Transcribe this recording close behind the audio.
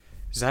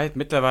Seit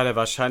mittlerweile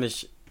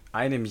wahrscheinlich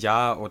einem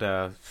Jahr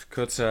oder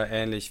kürzer,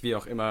 ähnlich, wie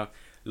auch immer,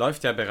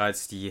 läuft ja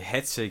bereits die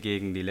Hetze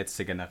gegen die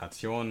letzte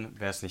Generation.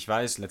 Wer es nicht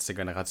weiß, letzte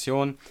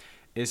Generation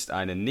ist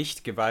eine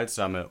nicht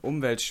gewaltsame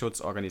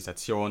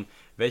Umweltschutzorganisation,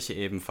 welche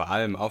eben vor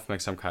allem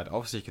Aufmerksamkeit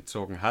auf sich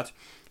gezogen hat,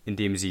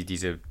 indem sie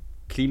diese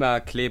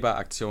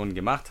Klimakleber-Aktion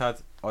gemacht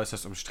hat,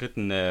 äußerst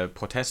umstrittene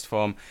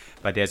Protestform,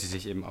 bei der sie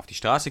sich eben auf die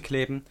Straße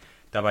kleben.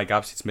 Dabei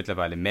gab es jetzt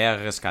mittlerweile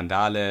mehrere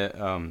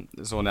Skandale,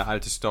 so eine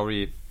alte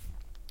Story,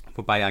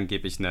 wobei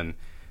angeblich ein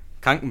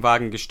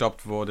Krankenwagen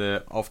gestoppt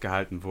wurde,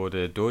 aufgehalten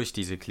wurde durch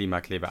diese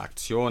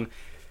Klimakleberaktion.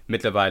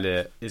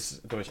 Mittlerweile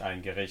ist durch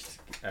ein Gericht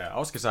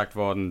ausgesagt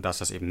worden, dass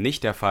das eben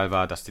nicht der Fall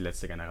war, dass die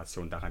letzte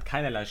Generation daran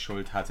keinerlei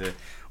Schuld hatte.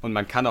 Und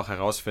man kann auch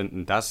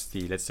herausfinden, dass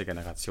die letzte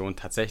Generation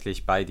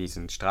tatsächlich bei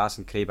diesen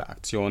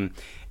Straßenklebeaktionen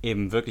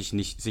eben wirklich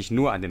nicht sich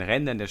nur an den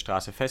Rändern der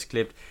Straße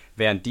festklebt,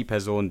 während die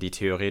Personen, die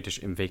theoretisch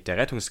im Weg der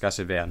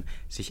Rettungsgasse wären,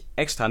 sich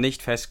extra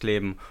nicht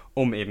festkleben,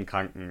 um eben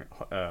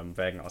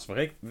Krankenwägen aus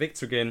dem Weg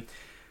zu gehen.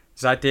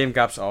 Seitdem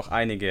gab es auch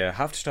einige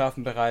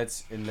Haftstrafen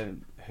bereits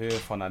in Höhe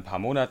von ein paar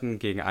Monaten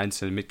gegen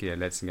einzelne Mitglieder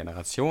der letzten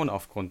Generation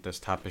aufgrund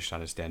des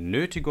Tatbestandes der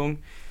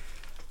Nötigung,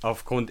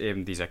 aufgrund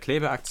eben dieser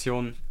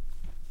Klebeaktion.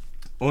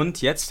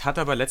 Und jetzt hat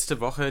aber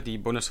letzte Woche die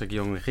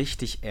Bundesregierung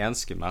richtig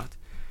ernst gemacht.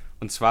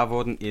 Und zwar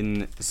wurden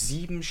in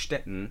 7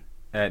 Städten,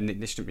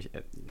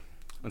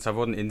 und zwar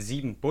wurden in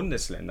 7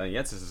 Bundesländern,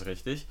 jetzt ist es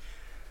richtig,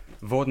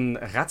 wurden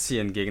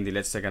Razzien gegen die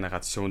letzte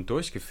Generation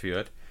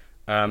durchgeführt.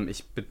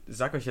 Ich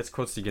sage euch jetzt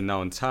kurz die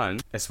genauen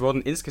Zahlen. Es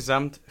wurden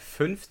insgesamt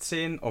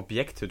 15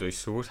 Objekte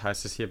durchsucht,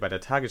 heißt es hier bei der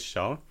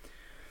Tagesschau.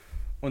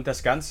 Und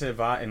das Ganze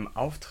war im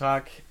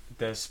Auftrag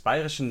des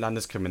Bayerischen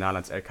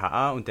Landeskriminalamts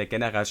LKA und der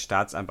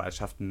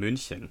Generalstaatsanwaltschaft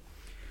München.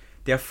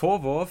 Der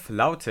Vorwurf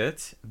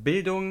lautet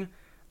Bildung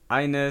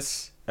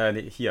bzw.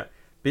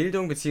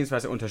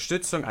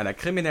 Unterstützung einer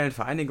kriminellen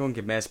Vereinigung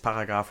gemäß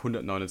Paragraf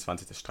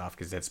 129 des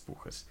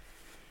Strafgesetzbuches.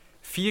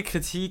 Viel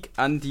Kritik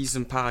an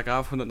diesem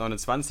Paragraph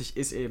 129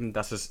 ist eben,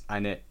 dass es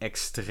eine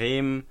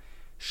extrem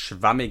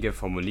schwammige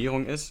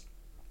Formulierung ist.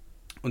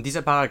 Und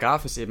dieser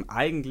Paragraph ist eben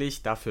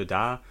eigentlich dafür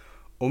da,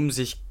 um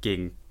sich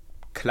gegen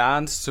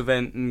Clans zu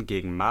wenden,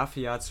 gegen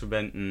Mafia zu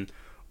wenden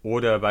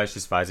oder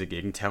beispielsweise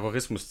gegen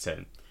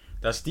Terrorismuszellen.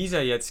 Dass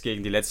dieser jetzt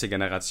gegen die letzte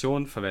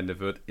Generation verwendet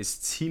wird,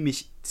 ist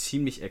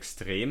ziemlich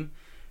extrem.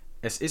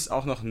 Es ist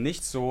auch noch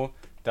nicht so,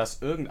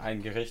 dass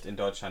irgendein Gericht in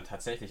Deutschland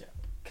tatsächlich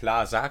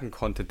klar sagen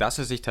konnte, dass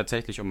es sich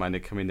tatsächlich um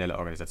eine kriminelle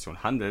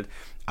Organisation handelt,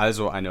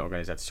 also eine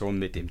Organisation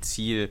mit dem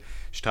Ziel,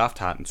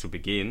 Straftaten zu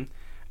begehen.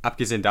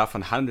 Abgesehen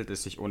davon handelt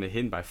es sich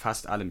ohnehin bei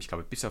fast allem, ich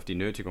glaube bis auf die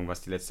Nötigung,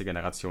 was die letzte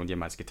Generation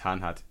jemals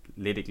getan hat,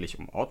 lediglich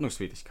um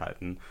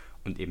Ordnungswidrigkeiten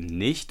und eben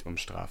nicht um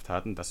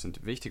Straftaten. Das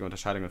sind wichtige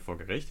Unterscheidungen vor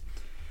Gericht.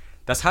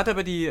 Das hat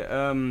aber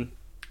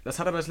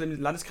das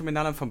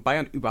Landeskriminalamt von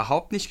Bayern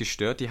überhaupt nicht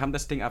gestört. Die haben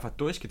das Ding einfach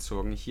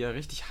durchgezogen. Hier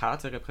richtig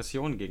harte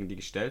Repressionen gegen die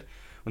gestellt.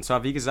 Und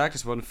zwar, wie gesagt,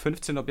 es wurden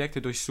 15 Objekte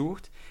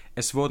durchsucht.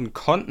 Es wurden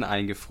Konten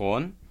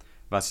eingefroren,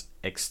 was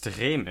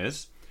extrem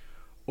ist.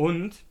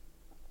 Und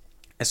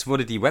es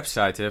wurde die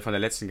Webseite von der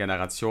letzten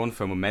Generation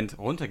für einen Moment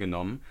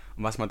runtergenommen.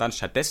 Und was man dann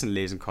stattdessen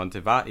lesen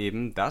konnte, war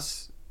eben,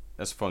 dass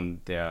es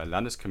von der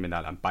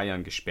Landeskriminalamt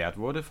Bayern gesperrt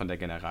wurde, von der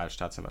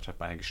Generalstaatsanwaltschaft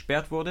Bayern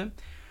gesperrt wurde.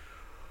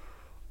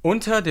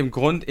 Unter dem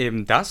Grund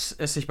eben, dass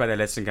es sich bei der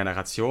letzten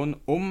Generation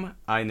um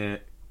eine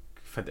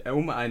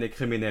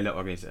kriminelle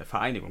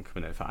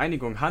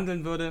Vereinigung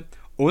handeln würde.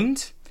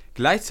 Und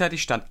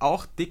gleichzeitig stand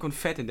auch dick und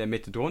fett in der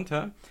Mitte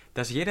drunter,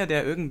 dass jeder,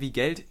 der irgendwie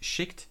Geld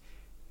schickt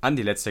an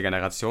die letzte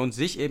Generation,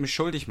 sich eben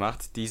schuldig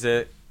macht,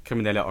 diese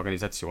kriminelle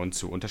Organisation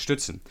zu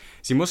unterstützen.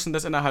 Sie mussten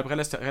das innerhalb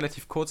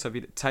relativ kurzer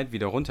Zeit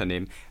wieder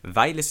runternehmen,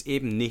 weil es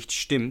eben nicht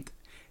stimmt.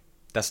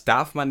 Das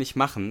darf man nicht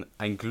machen.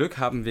 Ein Glück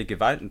haben wir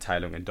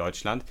Gewaltenteilung in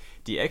Deutschland.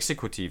 Die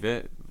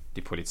Exekutive,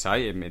 die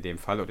Polizei eben in dem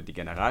Fall oder die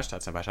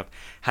Generalstaatsanwaltschaft,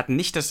 hat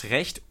nicht das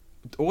Recht,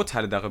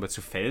 Urteile darüber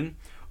zu fällen,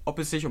 ob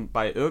es sich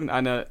bei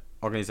irgendeiner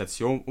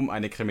Organisation um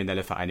eine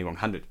kriminelle Vereinigung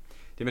handelt.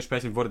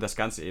 Dementsprechend wurde das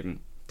Ganze eben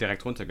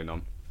direkt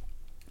runtergenommen.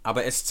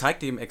 Aber es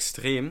zeigt eben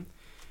extrem,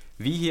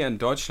 wie hier in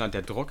Deutschland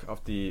der Druck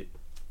auf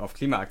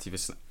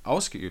Klimaaktivisten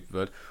ausgeübt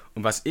wird.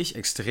 Und was ich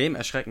extrem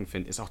erschreckend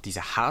finde, ist auch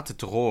diese harte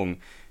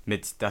Drohung,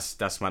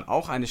 dass man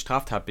auch eine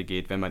Straftat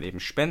begeht, wenn man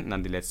eben Spenden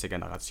an die letzte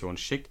Generation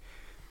schickt.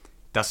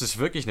 Das ist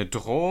wirklich eine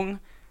Drohung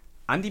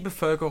an die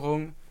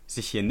Bevölkerung,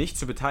 sich hier nicht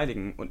zu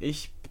beteiligen. Und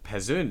ich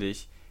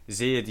persönlich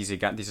sehe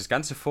dieses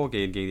ganze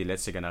Vorgehen gegen die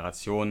letzte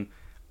Generation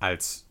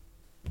als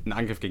einen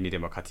Angriff gegen die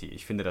Demokratie.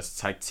 Ich finde, das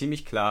zeigt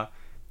ziemlich klar,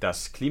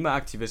 dass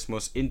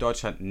Klimaaktivismus in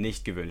Deutschland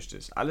nicht gewünscht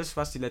ist. Alles,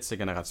 was die letzte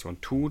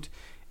Generation tut,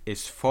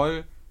 ist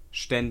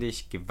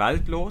vollständig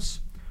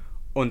gewaltlos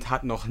und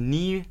hat noch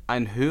nie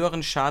einen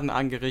höheren Schaden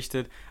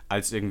angerichtet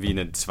als irgendwie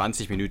einen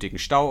 20-minütigen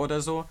Stau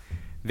oder so.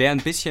 Wer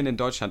ein bisschen in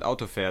Deutschland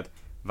Auto fährt,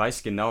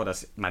 weiß genau,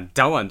 dass man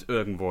dauernd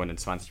irgendwo in einem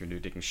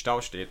 20-minütigen Stau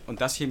steht. Und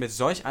das hier mit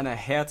solch einer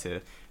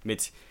Härte,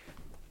 mit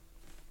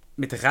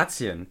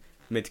Razzien,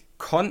 mit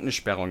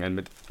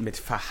Kontensperrungen, mit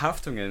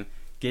Verhaftungen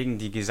gegen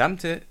die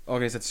gesamte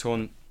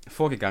Organisation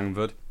vorgegangen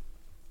wird,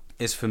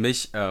 ist für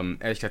mich,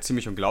 ehrlich gesagt,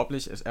 ziemlich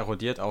unglaublich. Es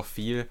erodiert auch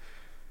viel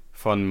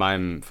von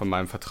meinem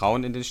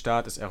Vertrauen in den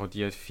Staat, es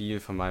erodiert viel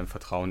von meinem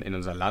Vertrauen in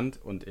unser Land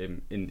und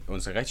eben in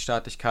unsere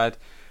Rechtsstaatlichkeit,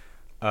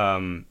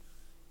 ähm,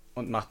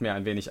 und macht mir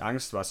ein wenig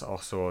Angst, was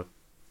auch so,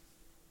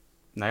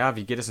 naja,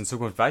 wie geht es in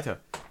Zukunft weiter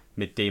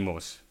mit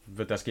Demos?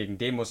 Wird das gegen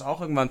Demos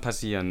auch irgendwann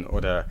passieren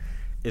oder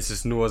ist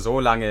es nur so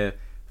lange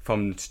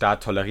vom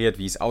Staat toleriert,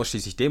 wie es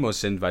ausschließlich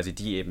Demos sind, weil sie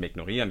die eben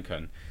ignorieren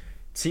können?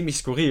 Ziemlich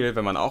skurril,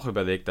 wenn man auch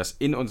überlegt, dass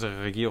in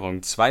unserer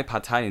Regierung zwei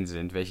Parteien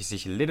sind, welche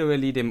sich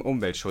literally dem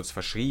Umweltschutz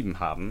verschrieben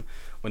haben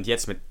und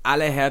jetzt mit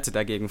aller Härte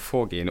dagegen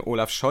vorgehen.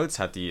 Olaf Scholz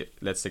hat die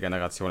letzte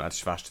Generation als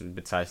Schwachsinn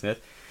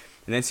bezeichnet.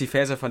 Nancy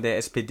Faeser von der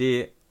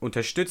SPD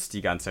unterstützt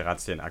die ganze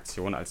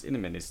Razzienaktion als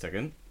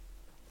Innenministerin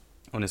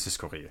und es ist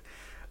skurril.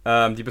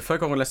 Die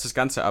Bevölkerung lässt das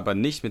Ganze aber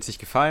nicht mit sich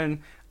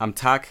gefallen. Am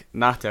Tag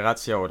nach der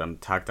Razzia oder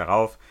am Tag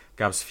darauf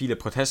gab es viele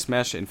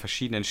Protestmärsche in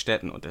verschiedenen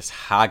Städten und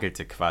es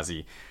hagelte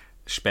quasi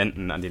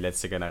Spenden an die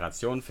letzte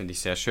Generation. Finde ich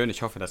sehr schön.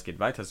 Ich hoffe, das geht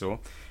weiter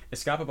so.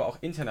 Es gab aber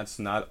auch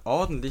international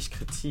ordentlich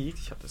Kritik.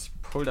 Ich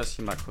pull das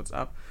hier mal kurz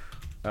ab.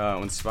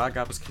 Und zwar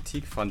gab es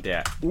Kritik von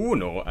der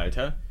UNO,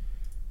 Alter.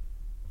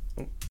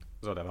 Oh,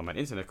 so, da war mein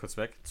Internet kurz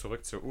weg.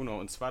 Zurück zur UNO.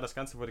 Und zwar, das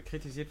Ganze wurde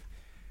kritisiert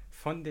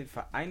von den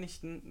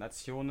Vereinigten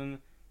Nationen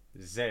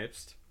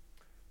selbst.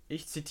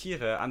 Ich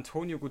zitiere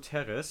Antonio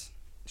Guterres,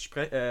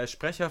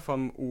 Sprecher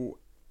vom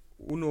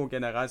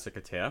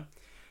UNO-Generalsekretär.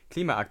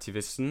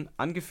 Klimaaktivisten,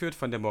 angeführt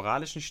von der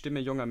moralischen Stimme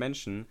junger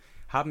Menschen,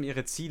 haben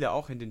ihre Ziele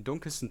auch in den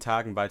dunkelsten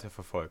Tagen weiter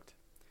verfolgt.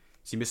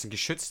 Sie müssen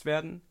geschützt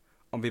werden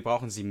und wir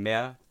brauchen sie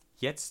mehr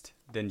jetzt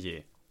denn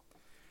je.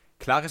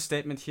 Klares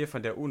Statement hier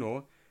von der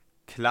UNO,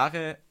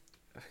 klares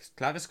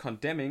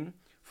Condemning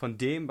von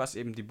dem, was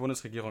eben die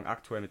Bundesregierung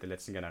aktuell mit der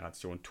letzten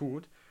Generation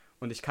tut.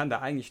 Und ich kann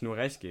da eigentlich nur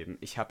recht geben.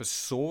 Ich habe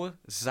es so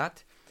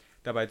satt,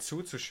 dabei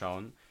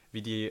zuzuschauen,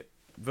 wie die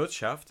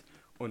Wirtschaft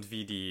und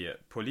wie die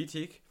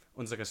Politik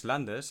unseres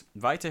Landes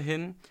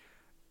weiterhin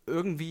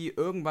irgendwie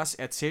irgendwas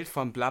erzählt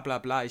von bla bla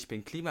bla, ich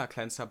bin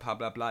Klimakleber, bla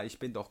bla bla, ich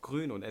bin doch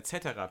grün und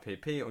etc.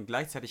 pp. Und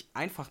gleichzeitig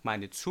einfach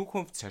meine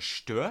Zukunft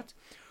zerstört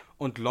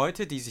und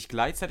Leute, die sich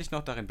gleichzeitig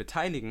noch darin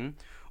beteiligen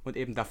und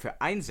eben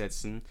dafür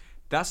einsetzen,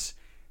 dass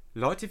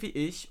Leute wie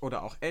ich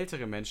oder auch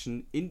ältere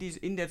Menschen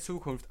in der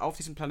Zukunft auf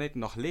diesem Planeten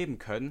noch leben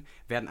können,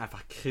 werden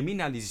einfach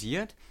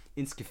kriminalisiert,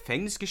 ins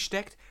Gefängnis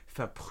gesteckt,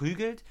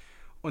 verprügelt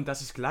und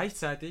dass es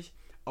gleichzeitig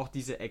auch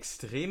diese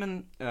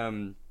extreme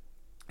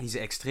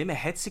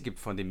Hetze gibt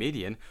von den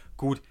Medien.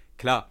 Gut,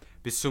 klar,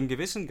 bis zu einem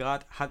gewissen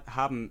Grad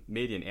haben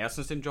Medien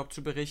erstens den Job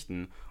zu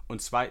berichten und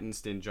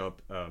zweitens den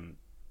Job, wenn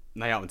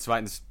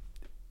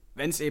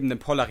es eben ein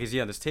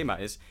polarisierendes Thema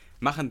ist,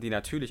 machen die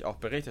natürlich auch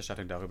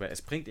Berichterstattung darüber.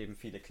 Es bringt eben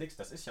viele Klicks,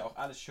 das ist ja auch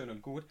alles schön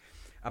und gut.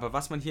 Aber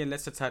was man hier in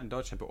letzter Zeit in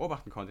Deutschland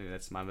beobachten konnte in den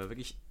letzten Mal, war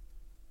wirklich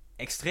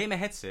extreme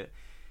Hetze.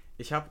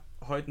 Ich habe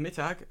heute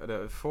Mittag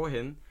oder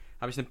vorhin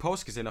habe ich einen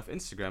Post gesehen auf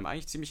Instagram,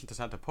 eigentlich ziemlich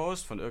interessanter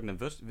Post von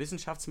irgendeinem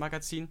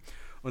Wissenschaftsmagazin.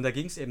 Und da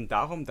ging es eben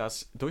darum,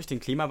 dass durch den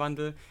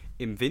Klimawandel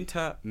im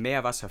Winter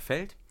mehr Wasser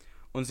fällt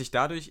und sich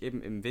dadurch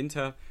eben im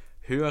Winter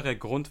höhere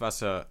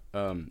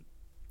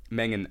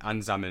Grundwassermengen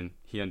ansammeln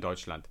hier in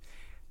Deutschland.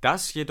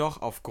 Das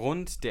jedoch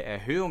aufgrund der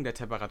Erhöhung der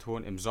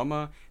Temperaturen im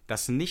Sommer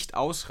das nicht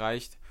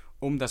ausreicht,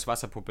 um das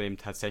Wasserproblem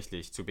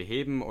tatsächlich zu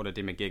beheben oder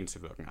dem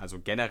entgegenzuwirken. Also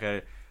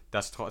generell,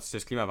 dass trotz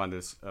des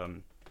Klimawandels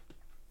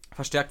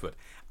verstärkt wird.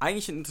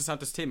 Eigentlich ein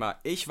interessantes Thema.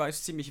 Ich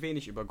weiß ziemlich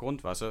wenig über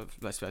Grundwasser,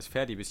 vielleicht weiß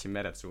Ferdi ein bisschen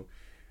mehr dazu.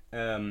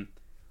 Und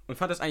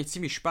fand das eigentlich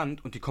ziemlich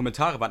spannend und die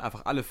Kommentare waren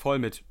einfach alle voll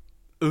mit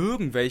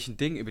irgendwelchen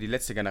Dingen über die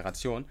letzte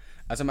Generation.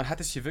 Also man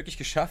hat es hier wirklich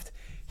geschafft,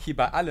 hier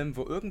bei allem,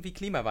 wo irgendwie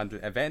Klimawandel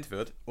erwähnt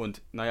wird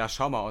und naja,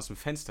 schau mal aus dem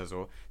Fenster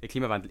so, der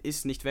Klimawandel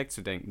ist nicht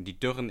wegzudenken. Die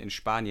Dürren in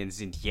Spanien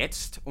sind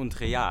jetzt und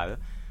real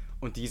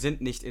und die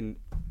sind nicht in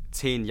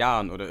 10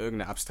 Jahren oder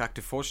irgendeine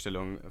abstrakte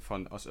Vorstellung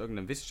aus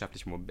irgendeinem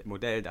wissenschaftlichen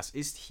Modell, das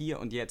ist hier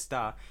und jetzt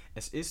da.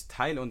 Es ist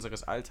Teil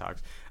unseres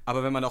Alltags.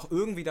 Aber wenn man auch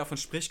irgendwie davon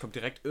spricht, kommt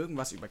direkt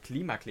irgendwas über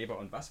Klimakleber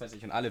und was weiß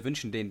ich und alle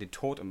wünschen denen den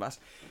Tod und was.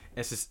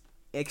 Es ist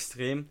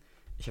extrem.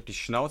 Ich habe die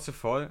Schnauze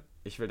voll.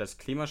 Ich will, dass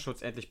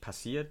Klimaschutz endlich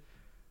passiert.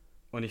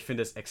 Und ich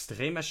finde es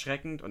extrem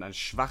erschreckend und ein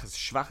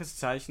schwaches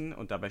Zeichen.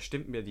 Und dabei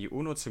stimmt mir die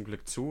UNO zum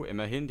Glück zu.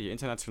 Immerhin, die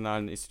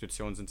internationalen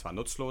Institutionen sind zwar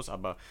nutzlos,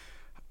 aber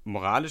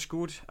moralisch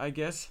gut, I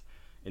guess.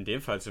 In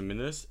dem Fall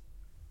zumindest,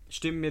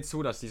 stimmen mir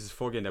zu, dass dieses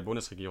Vorgehen der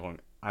Bundesregierung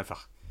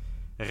einfach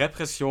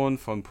Repression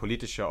von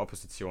politischer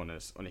Opposition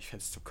ist. Und ich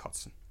finde es zu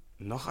kotzen.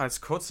 Noch als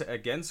kurze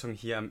Ergänzung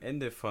hier am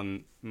Ende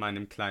von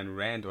meinem kleinen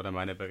Rant oder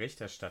meiner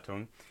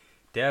Berichterstattung.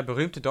 Der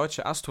berühmte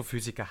deutsche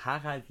Astrophysiker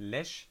Harald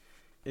Lesch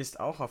ist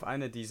auch auf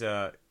eine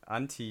dieser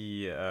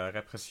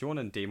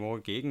Anti-Repressionen-Demo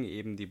gegen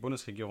eben die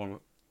Bundesregierung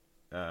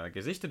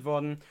gesichtet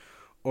worden.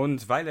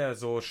 Und weil er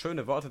so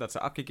schöne Worte dazu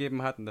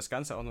abgegeben hat und das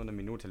Ganze auch nur eine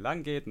Minute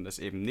lang geht und es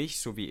eben nicht,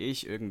 so wie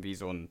ich, irgendwie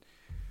so ein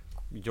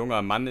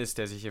junger Mann ist,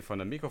 der sich hier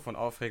von einem Mikrofon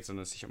aufregt,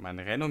 sondern es sich um einen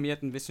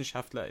renommierten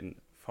Wissenschaftler in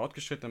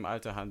fortgeschrittenem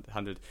Alter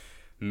handelt,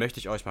 möchte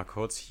ich euch mal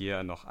kurz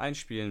hier noch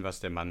einspielen,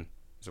 was der Mann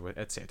so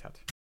erzählt hat.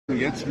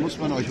 Jetzt muss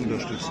man euch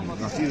unterstützen.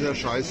 Nach dieser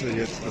Scheiße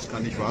jetzt, das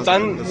kann nicht wahr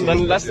sein.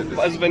 Dann lasst,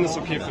 also wenn es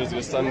okay für Sie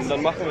ist, dann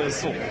machen wir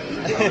es so.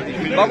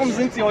 Warum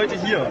sind Sie heute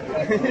hier?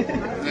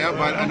 Naja,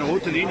 weil eine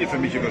rote Linie für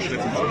mich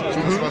überschritten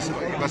wird. Das,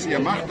 was ihr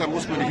macht, da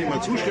muss man nicht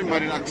immer zustimmen bei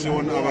den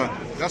Aktionen, aber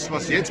das,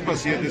 was jetzt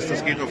passiert ist,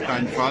 das geht auf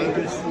keinen Fall.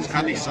 Es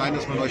kann nicht sein,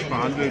 dass man euch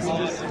behandelt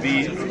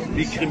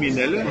wie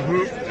Kriminelle.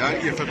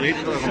 Ja, ihr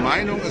vertretet eure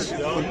Meinung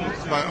und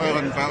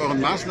bei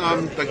euren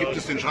Maßnahmen, da gibt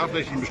es den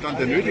strafrechtlichen Bestand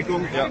der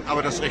Nötigung,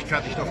 aber das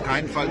rechtfertigt auf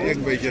keinen Fall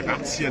irgendwelche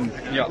Razzien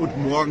und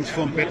morgens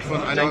vorm Bett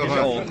von einer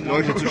eurer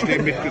Leute zu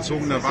stehen mit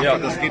gezogener Waffe.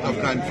 Das geht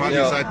auf keinen Fall.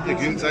 Ihr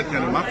seid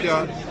keine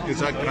Mafia, ihr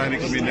seid keine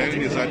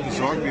Kriminellen, ihr seid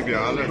besorgt wie wir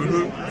alle.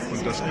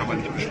 Und das kann man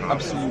nicht bestrafen.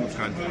 Absolut. Auf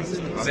keinen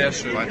Fall. Sehr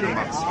schön.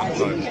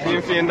 Weitermachen.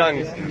 Vielen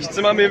Dank. Ich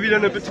zimmer mir wieder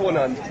eine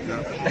Betonhand. Ja.